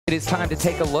It is time to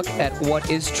take a look at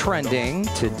what is trending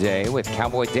today with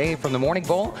Cowboy Dave from the Morning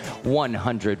Bowl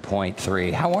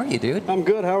 100.3. How are you, dude? I'm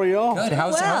good. How are y'all? Good.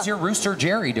 How's your rooster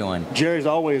Jerry doing? Jerry's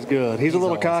always good. He's a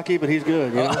little cocky, but he's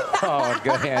good. You know? Oh,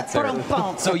 good answer.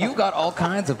 So you got all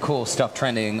kinds of cool stuff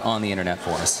trending on the internet for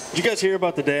us. Did you guys hear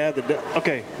about the dad?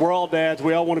 Okay, we're all dads.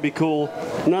 We all want to be cool.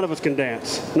 None of us can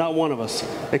dance. Not one of us.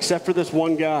 Except for this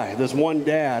one guy, this one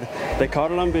dad. They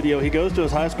caught it on video. He goes to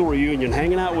his high school reunion,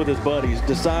 hanging out with his buddies,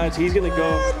 decides he's gonna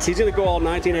go all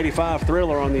 1985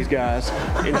 Thriller on these guys,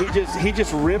 and he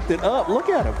just ripped it up. Look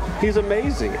at him. He's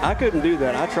amazing. I couldn't do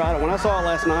that. I tried it. When I saw it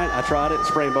last night, I tried it and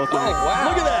sprayed both my hands. Wow.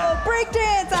 Look at that. Break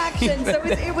dance action. So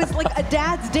it was like a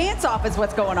dad's dance off is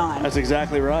what's going on. That's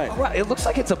exactly right. Well, it looks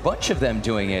like it's a bunch of them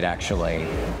doing it, actually.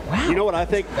 Wow. You know what I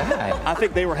think? I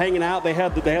think they were hanging out. They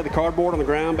had the cardboard on the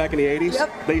ground back in the 80s.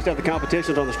 Yep. They used to have the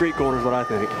competitions on the street corners, what I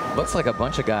think. Looks like a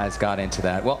bunch of guys got into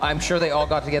that. Well, I'm sure they all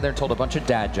got together and told a bunch of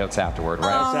dad jokes afterward,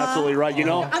 right? That's absolutely right. You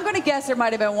know, I'm going to guess there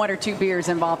might have been 1 or 2 beers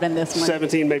involved in this one.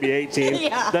 17, maybe 18.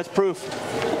 Yeah. That's proof.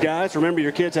 Guys, remember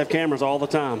your kids have cameras all the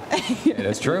time. It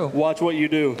is true. Watch what you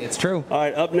do. It's true. All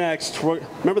right, up next,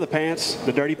 remember the pants,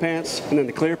 the dirty pants, and then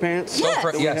the clear pants?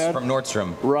 Yes. From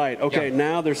Nordstrom. Right. Okay,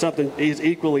 Now there's something is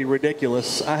equally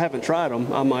ridiculous. I haven't tried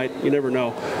them. I might. You never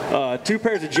know. 2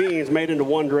 pairs of jeans made into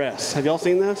one dress. Have y'all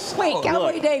seen this? Wait,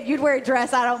 Cowboy Dave, you'd wear a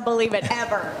dress? I don't believe it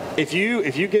ever. If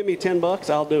you give me $10,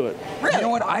 I'll do it. Really? You know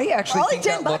what? I actually Only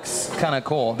think that looks kind of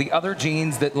cool. The other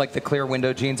jeans that, like the clear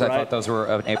window jeans, I thought those were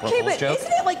an April Fool's joke.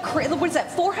 Isn't it like, what is that,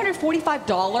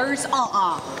 $445?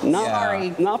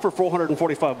 Sorry. Not for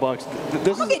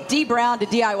 $445. I'll get D Brown to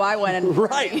DIY one. And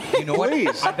right. You know what?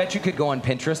 I bet you could go on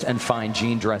Pinterest and find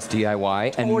jean dress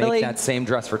DIY and make that same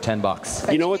dress for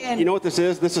 $10. You know what? You know what this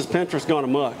is? This is Pinterest gone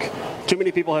amok. Too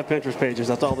many people have Pinterest pages.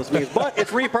 That's all this means. But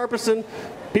it's repurposing.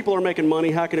 People are making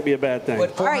money. How can it be a bad thing?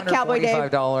 But all right, Cowboy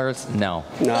Dave. $445? No.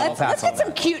 Let's get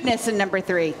some cuteness in number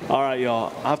 3. All right,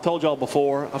 y'all. I've told y'all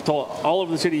before. I've told all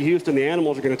over the city of Houston, the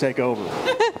animals are going to take over.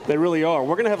 They really are.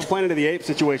 We're going to have a Planet of the Apes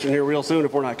situation here real soon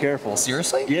if we're not careful.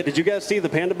 Seriously? Yeah. Did you guys see the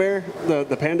panda bear?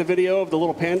 The panda video of the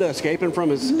little panda escaping from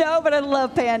his... No, but I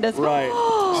love pandas. Right.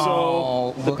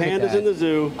 So the panda's in the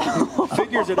zoo.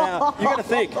 Figures it out. You got to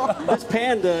think. This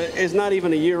panda is not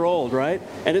even a year old, right?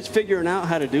 And it's figuring out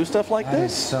how to do stuff like this. That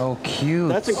is so cute.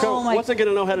 That's incredible. What's it going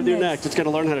to know how to do next? It's going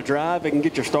to learn how to drive. It can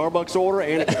get your Starbucks order.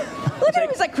 And look at him.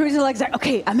 He's like cruising legs. Like,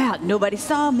 okay, I'm out. Nobody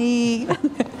saw me.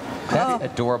 That's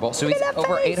adorable. So he's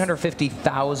over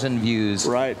 850,000 views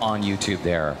on YouTube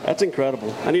there. That's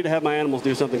incredible. I need to have my animals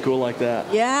do something cool like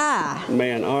that. Yeah.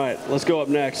 Man, all right, let's go up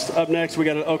next. Up next, we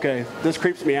got to, okay, this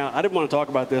creeps me out. I didn't want to talk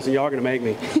about this, and y'all are going to make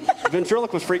me.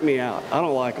 Ventriloquists freak me out. I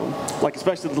don't like them. Like,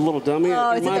 especially the little dummy.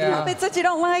 Oh, is it the puppets that you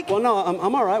don't like? Well, no,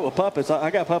 I'm all right with puppets.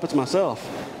 I got puppets myself.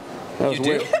 That was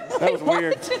weird. That was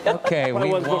weird. Okay, we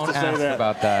won't ask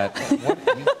about that.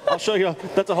 I'll show you.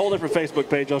 That's a whole different Facebook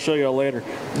page. I'll show you all later.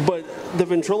 But the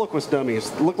ventriloquist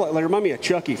dummies look like they remind me of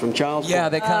Chucky from Child's Play. Yeah,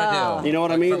 they kind of do. You know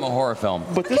what I mean? From a horror film.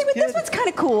 But this one's kind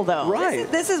of cool though. Right.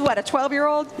 This is what, a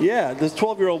 12-year-old? Yeah, this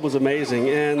 12-year-old was amazing,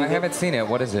 and I haven't seen it.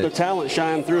 What is it? The talent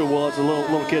shined through. Well, it's a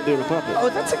little kid doing a puppet. Oh,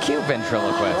 that's a cute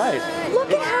ventriloquist. Right.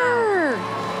 Look at her.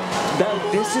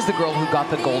 This is the girl who got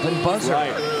the golden buzzer.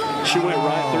 Right. She went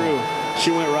right through.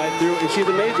 She went right through, and she's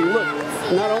amazing. Look,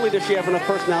 not only does she have enough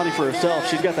personality for herself,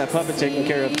 she's got that puppet taken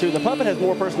care of, too. The puppet has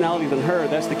more personality than her.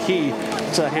 That's the key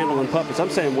to handling puppets. I'm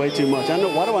saying way too much. Why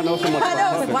do I know so much about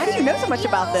puppets? Like, why do you know so much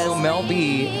about this? So Mel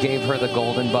B gave her the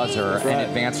golden buzzer and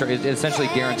advanced her. It essentially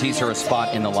guarantees her a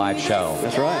spot in the live show.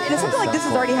 That's right. And something like this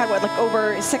has already had, what, like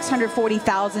over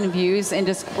 640,000 views and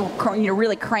just,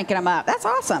 really cranking them up. That's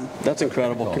awesome. That's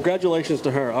incredible. Cool. Congratulations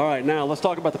to her. All right, now let's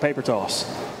talk about the paper toss.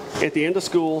 At the end of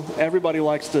school, everybody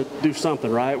likes to do something,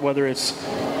 right? Whether it's,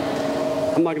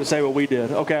 I'm not going to say what we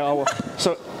did. Okay,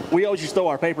 so we always used to throw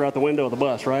our paper out the window of the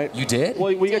bus, right? You did?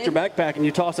 Well, we got your backpack and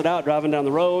you toss it out driving down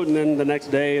the road, and then the next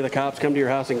day the cops come to your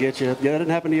house and get you. Yeah, that didn't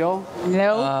happen to y'all?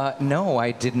 No. No,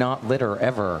 I did not litter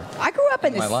ever. I grew up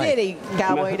in the city,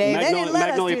 Cowboy Dave. They didn't let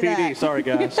Magnolia us do PD. that. Sorry,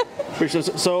 guys.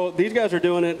 So these guys are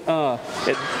doing it at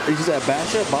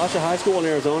Basha High School in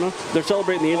Arizona. They're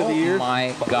celebrating the end of the year. Oh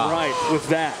my God! Right, with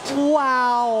that.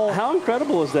 Wow. How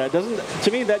incredible is that?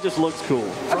 To me that just looks cool.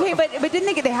 Okay, but didn't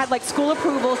they had like school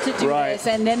approvals to do this,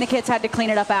 and then the kids had to clean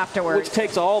it up afterwards. Which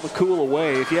takes all the cool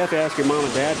away. If you have to ask your mom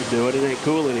and dad to do it, it ain't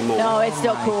cool anymore. No, it's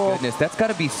still cool. Goodness, that's got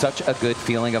to be such a good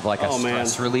feeling of like a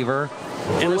stress reliever.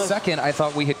 For a second, I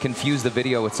thought we had confused the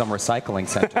video with some recycling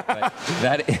center. But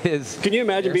that is. Can you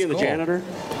imagine being the janitor?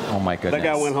 Oh my goodness. That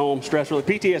guy went home stressed with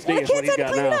PTSD. Is what he's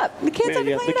got now. The kids had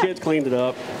to clean it up. The kids cleaned it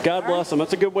up. God bless them.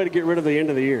 That's a good way to get rid of the end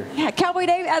of the year. Yeah, Cowboy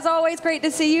Dave, as always, great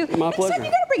to see you. My pleasure. Next time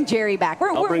you got to bring Jerry back.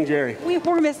 I'll bring Jerry.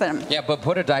 We're missing him. Yeah, but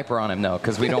put a diaper on him, though,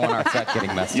 because we don't want our set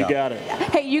getting messed up. You got it.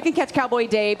 Hey, you can catch Cowboy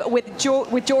Dave with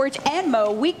George and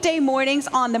Mo weekday mornings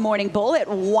on the Morning Bull at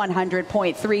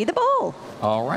 100.3 The Bull. All right.